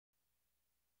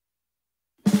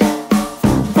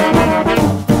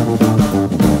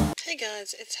Hey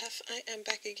guys, it's Haff. I am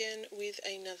back again with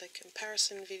another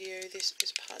comparison video. This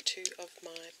is part 2 of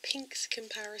my pinks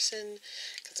comparison,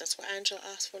 because that's what Angela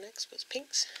asked for next, was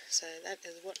pinks. So that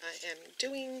is what I am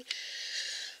doing.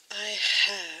 I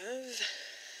have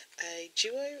a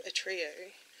duo, a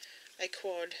trio, a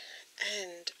quad,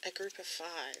 and a group of 5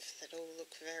 that all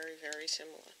look very, very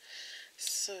similar.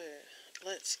 So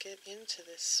let's get into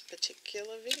this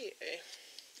particular video.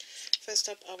 First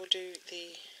up, I will do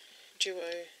the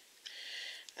duo.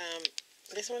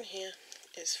 This one here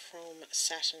is from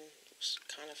Saturn. It's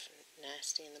kind of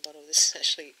nasty in the bottle. This is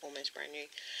actually almost brand new.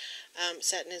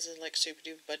 Saturn is a like super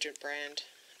duper budget brand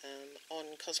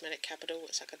on Cosmetic Capital.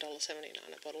 It's like $1.79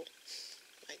 a bottle,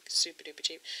 like super duper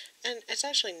cheap. And it's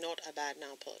actually not a bad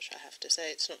nail polish, I have to say.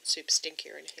 It's not super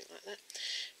stinky or anything like that.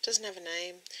 It doesn't have a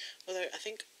name, although I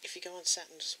think if you go on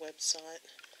Saturn's website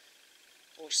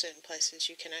or certain places,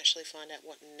 you can actually find out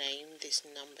what name this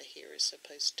number here is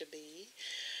supposed to be,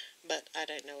 but I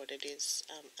don't know what it is.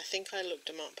 I think I looked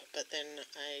them up, but then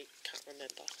I can't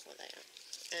remember what they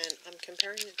are. And I'm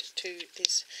comparing it to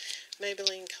this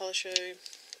Maybelline Colour Show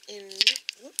in,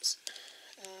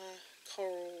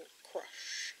 Coral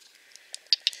Crush.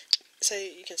 So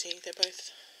you can see they're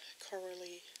both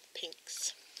corally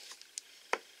pinks.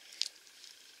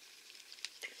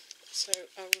 So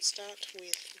I will start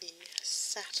with the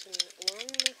Saturn one.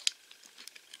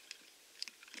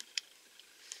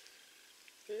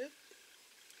 Oop.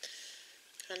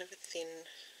 Kind of a thin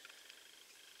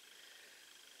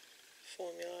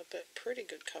formula, but pretty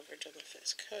good coverage on the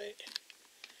first coat.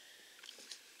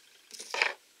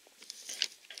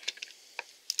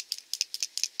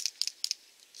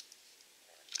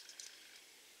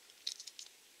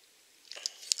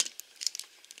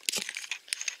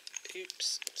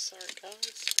 Oops, sorry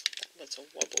guys, that was a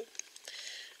wobble.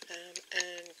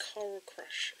 And Coral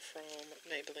Crush from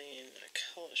Maybelline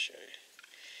Colour Show.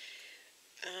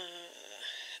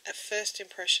 At first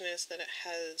impression is that it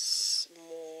has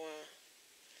more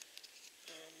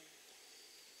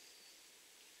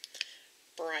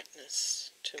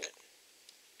brightness to it.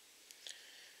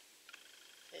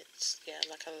 It's, yeah,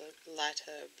 like a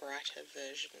lighter, brighter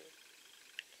version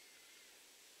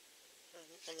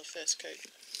on the first coat.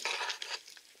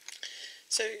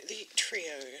 So the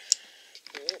trio,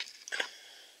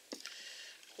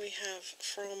 we have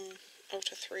from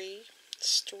Ultra 3,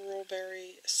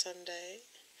 Strawberry Sundae.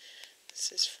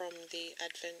 This is from the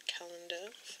Advent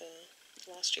calendar for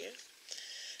last year.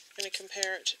 I'm going to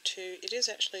compare it to, it is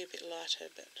actually a bit lighter,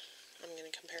 but I'm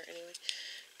going to compare it anyway,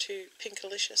 to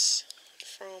Pinkalicious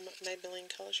from Maybelline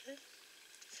Colour Show,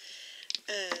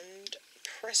 and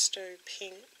Presto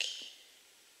Pink,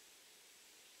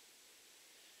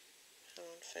 hold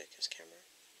on, focus camera,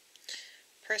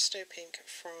 Presto Pink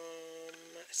from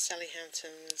Sally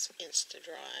Hansen's Insta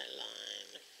Dry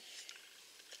line,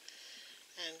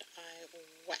 and I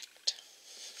whacked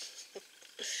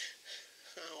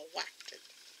it.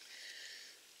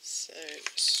 So,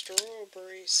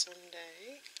 Strawberry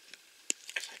Sundae,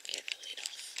 if I can get the lid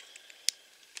off.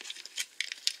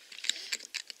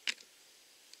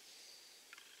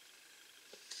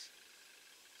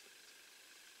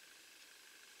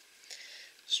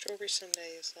 Strawberry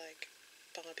Sundae is like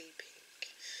Barbie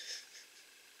pink.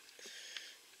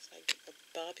 It's like a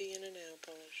Barbie in a nail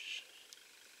polish.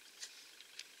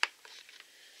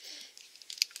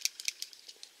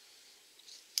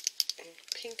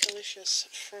 Pinkalicious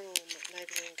from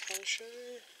Maybelline Colour Show.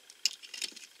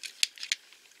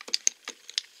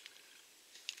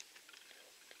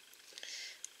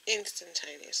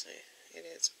 Instantaneously, it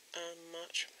is a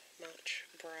much, much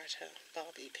brighter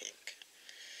Barbie pink.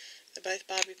 They're both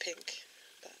Barbie pink,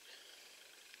 but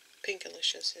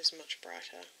Pinkalicious is much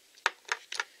brighter,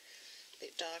 a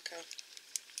bit darker.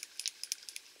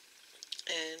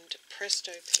 And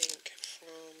Presto Pink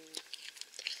from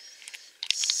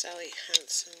Sally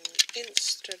Hansen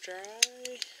Insta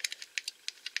Dry,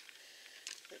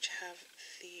 which have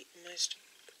the most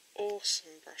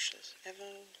awesome brushes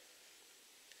ever,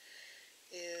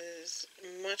 is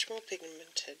much more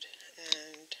pigmented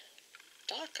and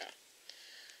darker.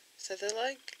 So they're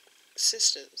like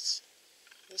sisters.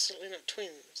 They're certainly not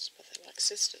twins, but they're like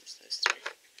sisters, those three.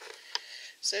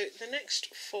 So the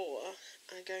next 4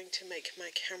 are going to make my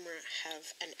camera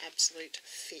have an absolute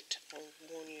fit, I'll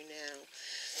warn you now.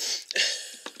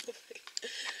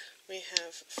 We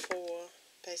have 4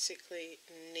 basically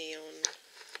neon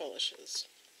polishes.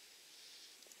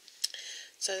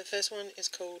 So the first one is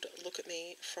called Look at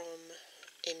Me from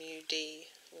MUD,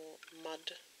 or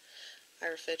Mud. I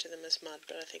refer to them as Mud,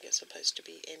 but I think it's supposed to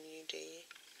be MUD.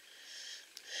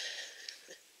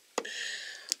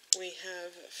 We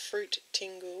have Fruit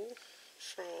Tingle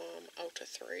from Ultra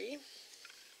 3.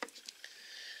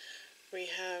 We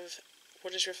have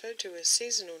what is referred to as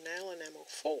Seasonal Nail Enamel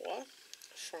 4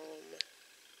 from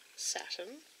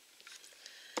Saturn.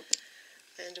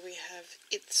 And we have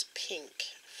It's Pink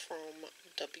from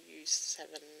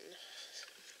W7.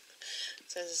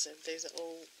 So as I said, these are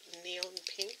all neon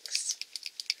pinks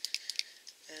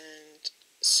and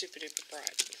super duper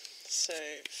bright. So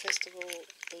first of all,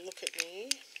 Look at Me,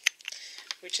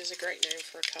 which is a great name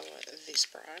for a colour this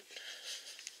bright.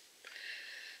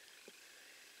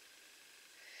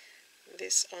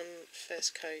 This on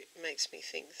first coat makes me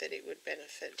think that it would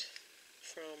benefit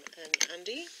from an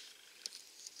undie.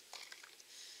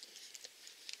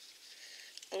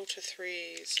 Ultra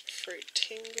 3's Fruit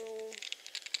Tingle.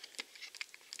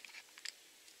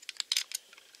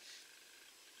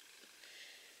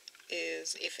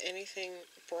 Is, if anything,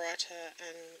 brighter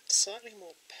and slightly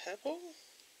more purple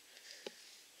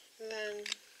than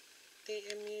the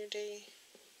MUD.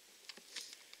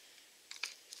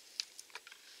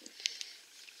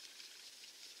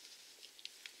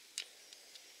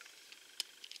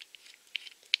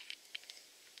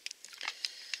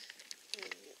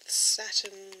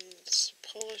 Saturn's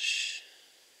polish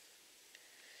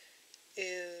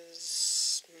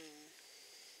is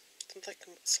like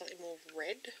slightly more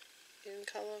red in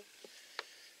colour.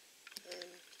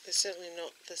 It's certainly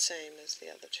not the same as the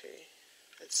other two.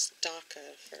 It's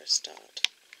darker for a start.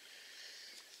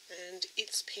 And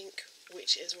It's Pink,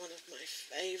 which is one of my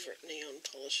favourite neon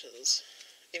polishes,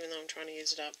 even though I'm trying to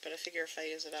use it up, but I figure if I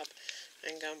use it up I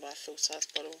can go and buy a full-size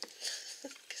bottle,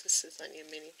 because this is only a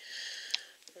mini.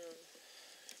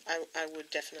 I would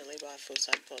definitely buy a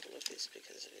full-size bottle of this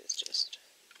because it is just...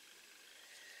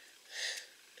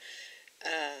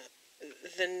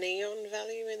 the neon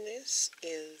value in this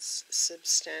is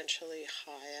substantially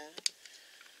higher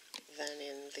than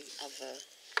in the other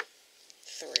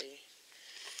three.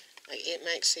 Like, it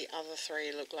makes the other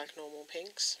three look like normal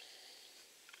pinks.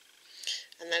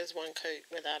 And that is one coat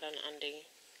without an undie.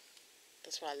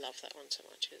 That's why I love that one so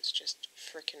much. It's just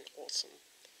freaking awesome.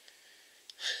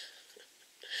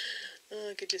 Oh,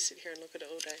 I could just sit here and look at it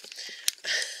all day.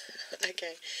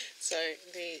 Okay, so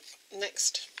the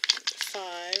next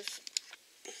 5,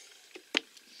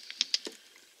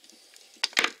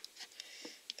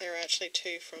 there are actually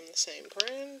 2 from the same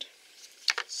brand.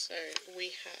 So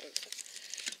we have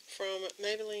from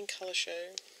Maybelline Colour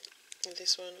Show,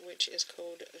 this one, which is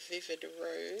called Vivid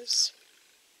Rose.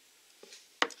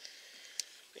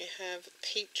 We have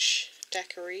Peach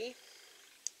Daiquiri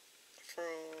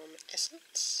from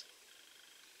Essence.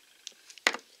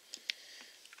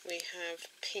 We have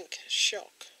Pink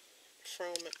Shock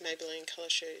from Maybelline Colour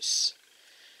Show's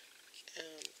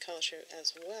Colour Show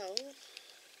as well.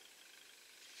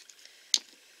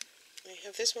 We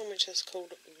have this one, which is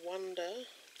called Wonder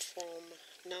from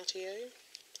Natio.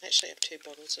 I actually have 2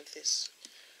 bottles of this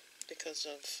because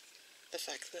of the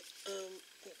fact that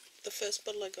the first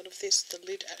bottle I got of this, the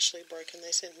lid actually broke and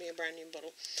they sent me a brand new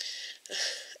bottle.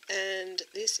 And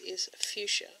this is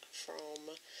Fuchsia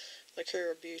from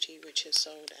Lakura Beauty, which is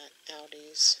sold at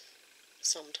Aldi's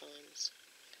sometimes.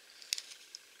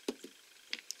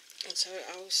 And so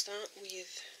I will start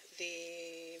with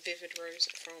the Vivid Rose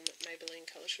from Maybelline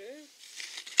Colour Show.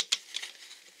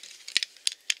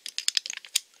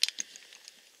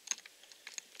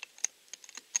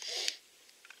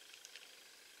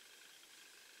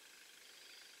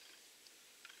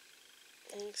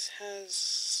 This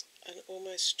has an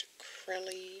almost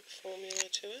crelly formula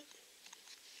to it.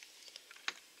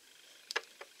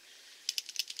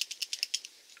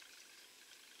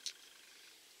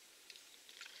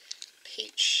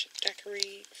 Peach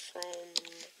Daiquiri from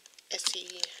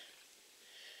Essie.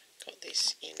 Got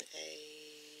this in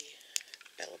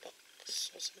a Bella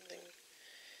box or something.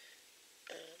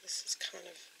 This is kind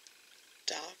of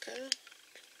darker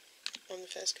on the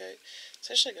first coat. It's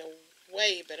actually got a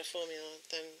way better formula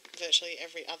than virtually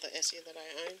every other Essie that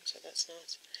I own, so that's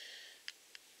nice.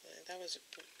 That was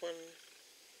one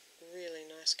really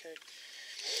nice coat.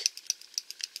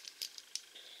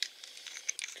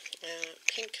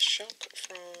 Pink Shock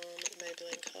from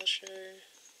Maybelline Colour Show.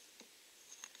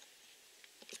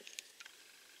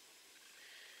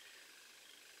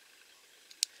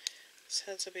 This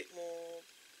has a bit more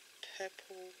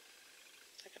purple,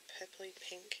 like a purpley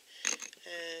pink,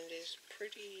 and is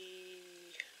pretty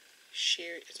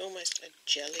sheer. It's almost a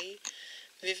jelly.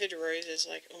 Vivid Rose is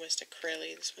like almost a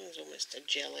crelly. This one is almost a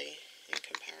jelly in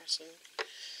comparison.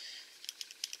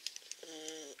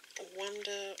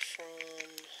 Wonder from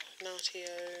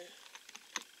Natio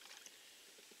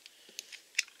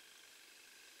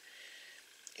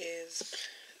is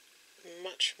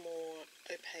much more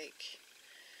opaque.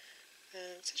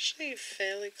 It's actually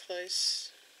fairly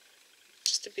close,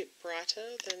 just a bit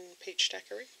brighter than Peach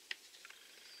Daiquiri.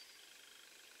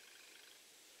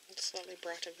 A slightly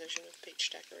brighter version of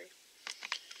Peach Daiquiri.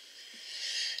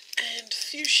 And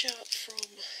Fuchsia from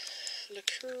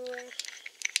Lacura.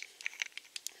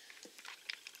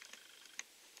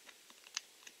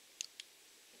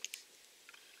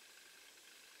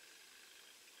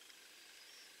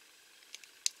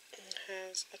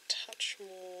 Has a touch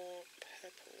more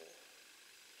purple.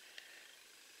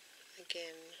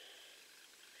 Again,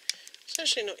 it's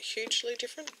actually not hugely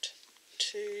different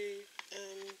to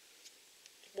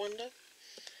Wonder.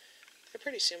 They're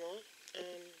pretty similar.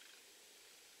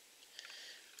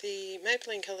 The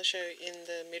Maybelline Colour Show in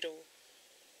the middle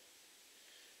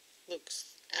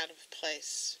looks out of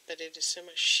place, but it is so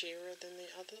much sheerer than the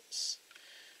others,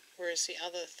 whereas the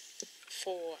other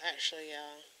four actually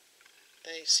are.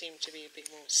 They seem to be a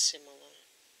bit more similar.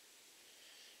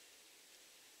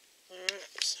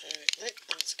 Alright, so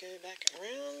let's go back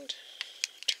around.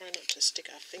 Try not to stick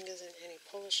our fingers in any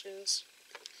polishes.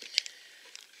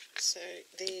 So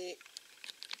the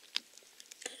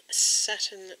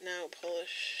satin nail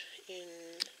polish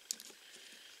in,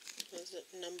 was it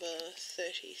number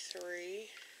 33?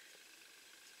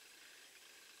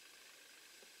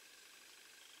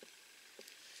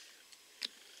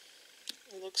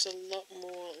 It looks a lot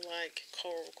more like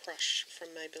Coral Crush from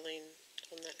Maybelline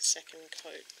on that second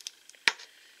coat.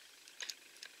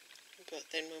 But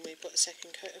then when we put a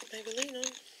second coat of Maybelline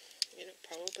on, it'll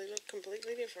probably look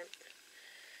completely different.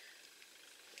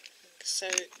 So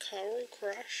Coral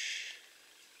Crush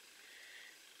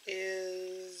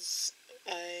is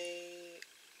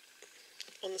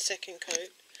on the second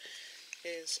coat,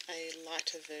 is a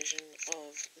lighter version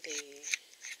of the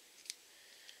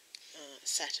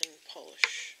satin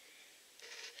polish.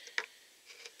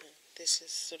 This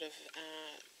is sort of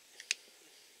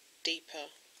deeper.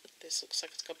 This looks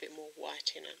like it's got a bit more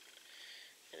white in it,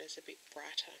 and it's a bit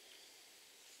brighter.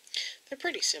 They're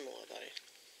pretty similar though.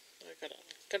 I've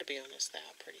got to be honest, they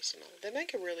are pretty similar. They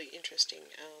make a really interesting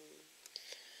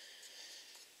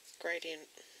gradient,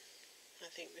 I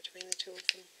think, between the two of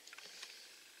them.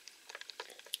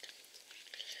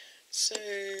 So,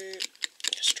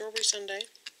 Strawberry Sundae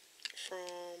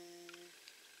from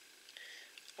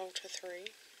Ultra 3.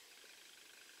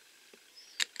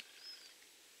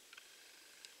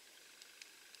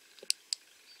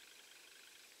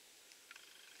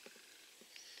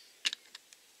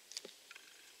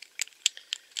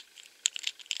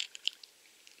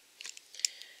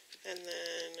 And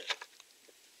then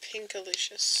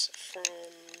Pinkalicious from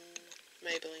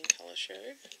Maybelline Colour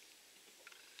Show.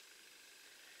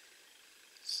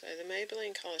 So the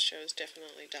Maybelline Colour Show is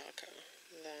definitely darker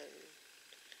than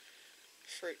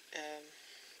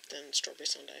Strawberry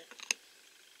Sundae.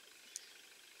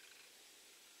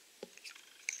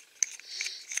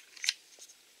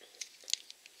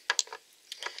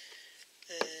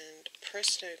 And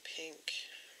Presto Pink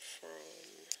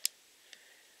from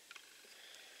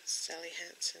Sally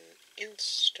Hansen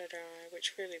Insta Dry,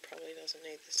 which really probably doesn't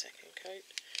need the second coat,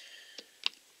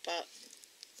 but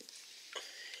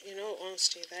in all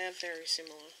honesty they are very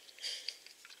similar.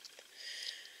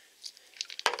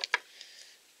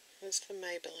 That's the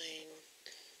Maybelline,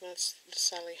 that's the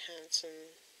Sally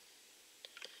Hansen.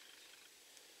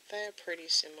 They are pretty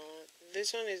similar.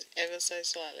 This one is ever so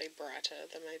slightly brighter,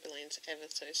 the Maybelline's ever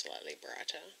so slightly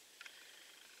brighter,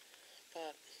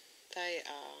 but they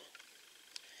are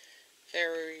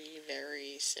very,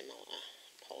 very similar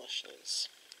polishes.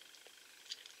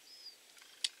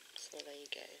 So there you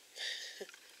go.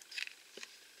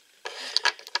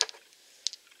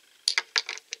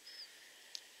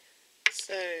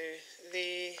 So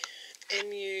the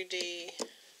MUD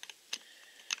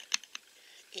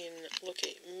in Look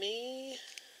at Me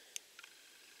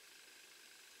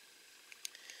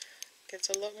gets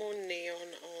a lot more neon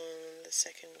on the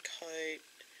second coat,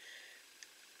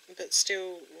 but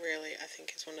still really I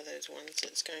think is one of those ones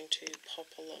that's going to pop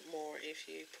a lot more if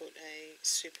you put a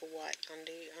super white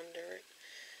undie under it.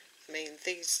 I mean,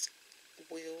 these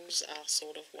wheels are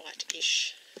sort of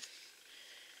white-ish,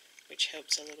 which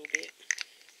helps a little bit,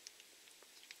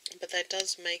 but that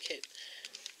does make it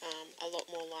a lot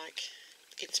more like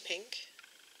It's Pink.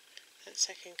 That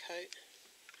second coat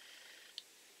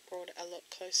brought it a lot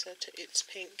closer to It's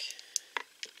Pink.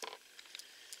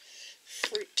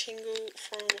 Fruit Tingle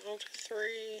from Ultra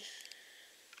 3.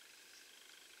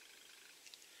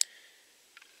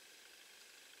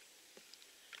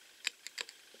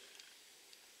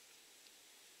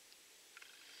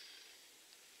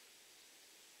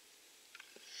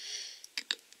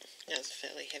 That's a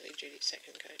fairly heavy duty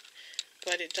second coat.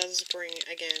 But it does bring,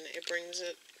 again, it brings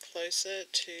it closer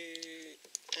to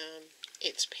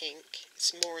It's Pink.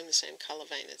 It's more in the same colour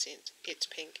vein as It's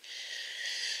Pink.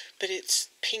 But it's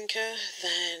pinker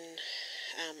than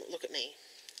Look at Me.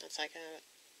 It's like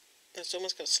it's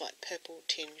almost got a slight purple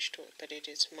tinge to it, but it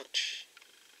is much,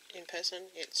 in person,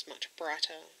 it's much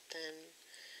brighter than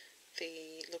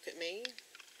the Look at Me.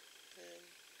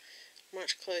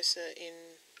 Much closer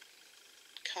in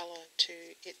colour to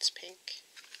It's Pink.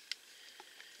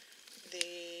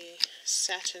 The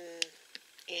satin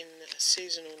in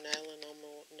Seasonal Nailer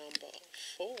number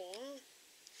 4,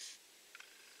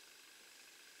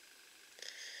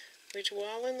 which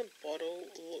while in the bottle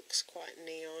looks quite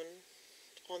neon,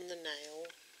 on the nail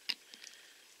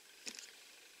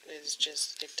is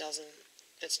just,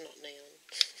 it's not neon.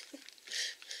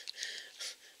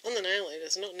 On the nail it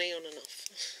is not neon enough.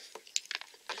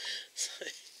 So,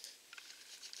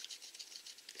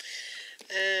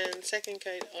 and second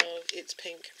coat of It's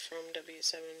Pink from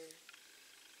W7,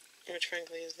 which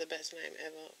frankly is the best name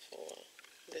ever for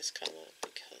this colour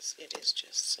because it is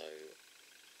just so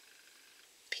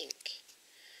pink.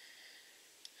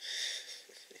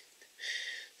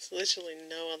 There's literally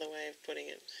no other way of putting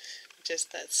it.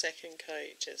 Just that second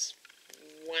coat, just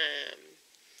wham.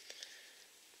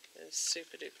 It's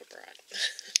super duper bright.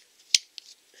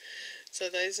 So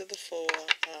those are the 4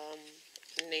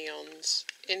 neons.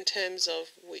 In terms of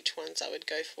which ones I would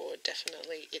go for,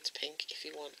 definitely It's Pink if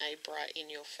you want a bright in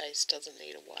your face, doesn't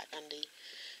need a white undie,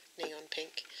 neon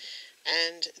pink.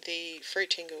 And the Fruit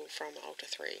Tingle from Ultra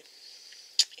 3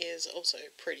 is also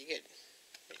pretty good,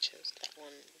 which is that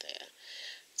one there.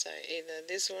 So either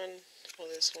this one or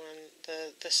this one.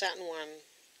 The satin one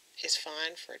is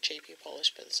fine for a cheapy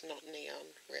polish, but it's not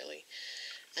neon really.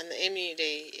 And the MUD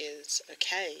is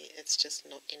okay, it's just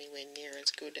not anywhere near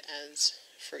as good as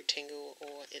Fruit Tingle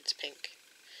or It's Pink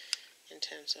in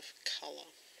terms of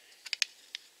colour.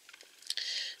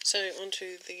 So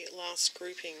onto the last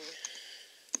grouping.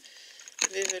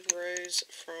 Vivid Rose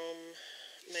from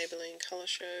Maybelline Colour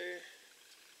Show.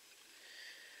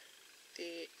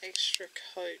 The extra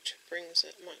coat brings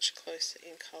it much closer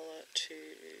in colour to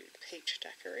Peach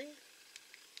Daiquiri,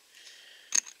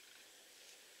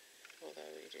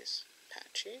 although it is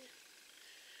patchy.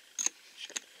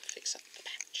 Trying to fix up the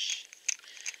patch.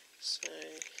 So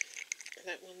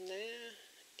that one there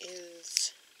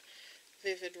is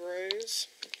Vivid Rose.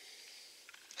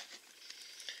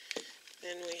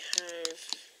 Then we have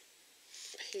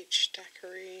Peach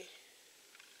Daiquiri,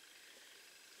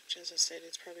 which, as I said,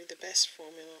 is probably the best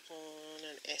formula on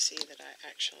an Essie that I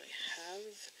actually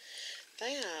have.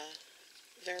 They are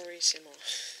very similar.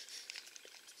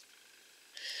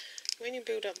 When you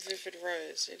build up Vivid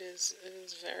Rose, it is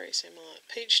very similar.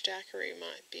 Peach Daiquiri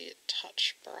might be a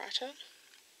touch brighter.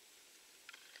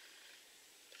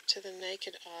 But to the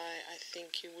naked eye, I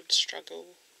think you would struggle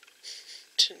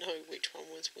to know which one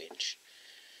was which.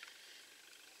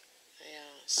 They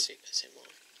are super similar.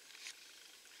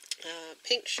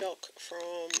 Pink Shock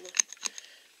from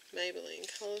Maybelline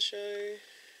Colour Show.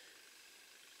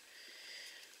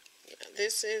 Yeah,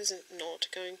 this is not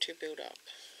going to build up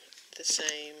the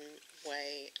same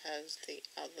way as the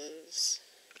others.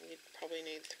 You'd probably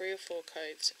need 3 or 4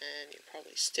 coats and you're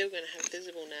probably still going to have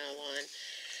visible nail line.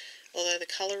 Although the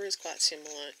colour is quite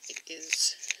similar, it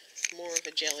is more of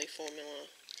a jelly formula.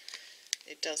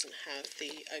 It doesn't have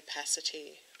the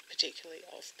opacity, particularly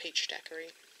of Peach Daiquiri.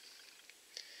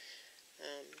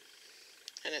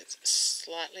 And it's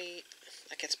slightly,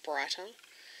 like it's brighter,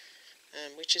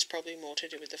 which is probably more to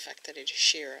do with the fact that it is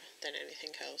sheerer than anything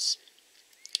else.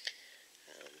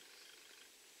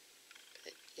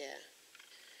 But yeah,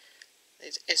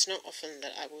 it's not often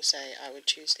that I will say I would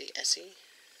choose the Essie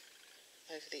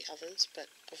over the others, but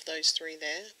of those 3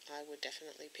 there, I would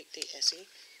definitely pick the Essie.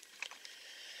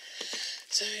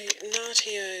 So,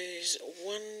 Natio's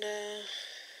Wonder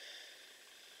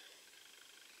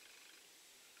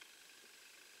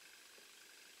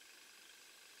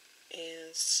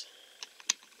is,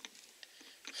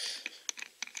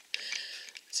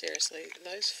 seriously,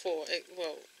 those 4,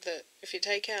 if you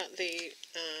take out the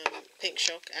Pink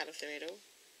Shock out of the middle,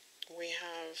 we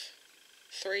have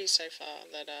 3 so far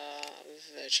that are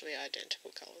virtually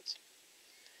identical colours.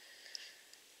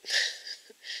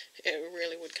 It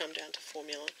really would come down to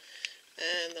formula.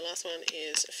 And the last one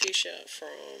is Fuchsia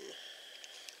from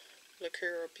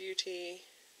Lacura Beauty.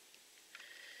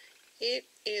 It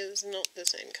is not the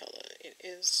same colour. It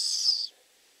is,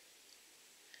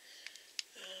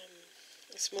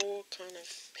 it's more kind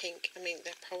of pink. I mean,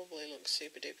 they probably look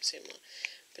super duper similar,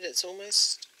 but it's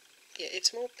almost Yeah,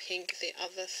 it's more pink. The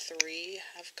other three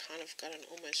have kind of got an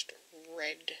almost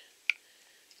red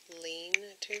lean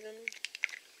to them.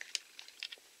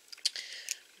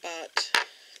 But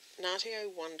Natio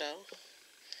Wonder,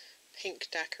 Pink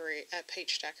Daiquiri,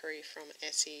 Peach Daiquiri from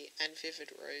Essie, and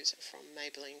Vivid Rose from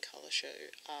Maybelline Colour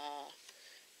Show are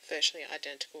virtually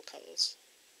identical colours.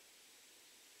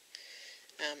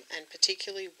 And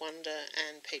particularly Wonder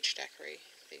and Peach Daiquiri,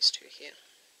 these two here.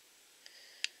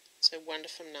 So Wonder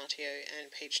from Natio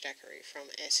and Peach Daiquiri from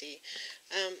Essie.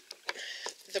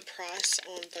 The price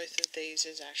on both of these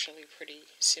is actually pretty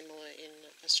similar in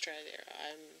Australia,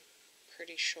 I'm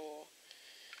pretty sure.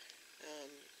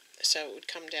 So it would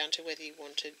come down to whether you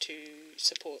wanted to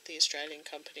support the Australian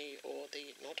company or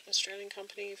the not Australian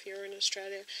company. If you're in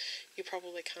Australia, you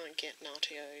probably can't get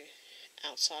Natio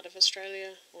outside of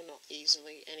Australia, or not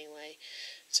easily anyway.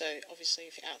 So obviously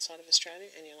if you're outside of Australia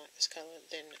and you like this colour,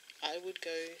 then I would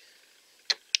go,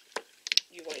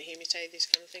 you won't hear me say this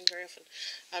kind of thing very often,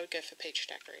 I would go for Peach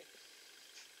Daiquiri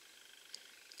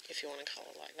if you want a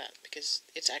colour like that, because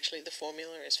it's actually, the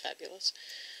formula is fabulous.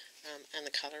 And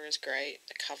the colour is great.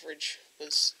 The coverage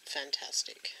was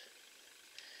fantastic.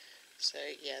 So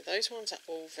yeah, those ones are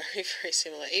all very, very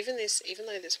similar. Even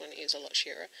though this one is a lot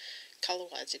sheerer,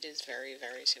 colour-wise it is very,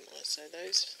 very similar. So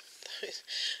those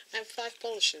I have 5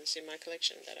 polishes in my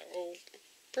collection that are all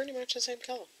pretty much the same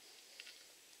colour.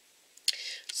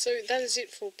 So that is it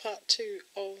for part 2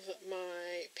 of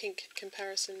my pink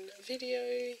comparison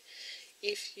video.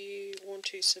 If you want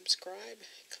to subscribe,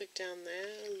 click down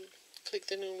there. Click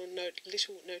the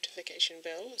little notification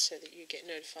bell so that you get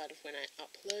notified of when I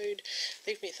upload.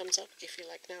 Leave me a thumbs up if you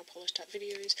like nail polish type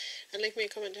videos, and leave me a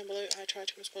comment down below. I try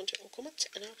to respond to all comments,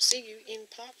 and I'll see you in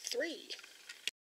part 3.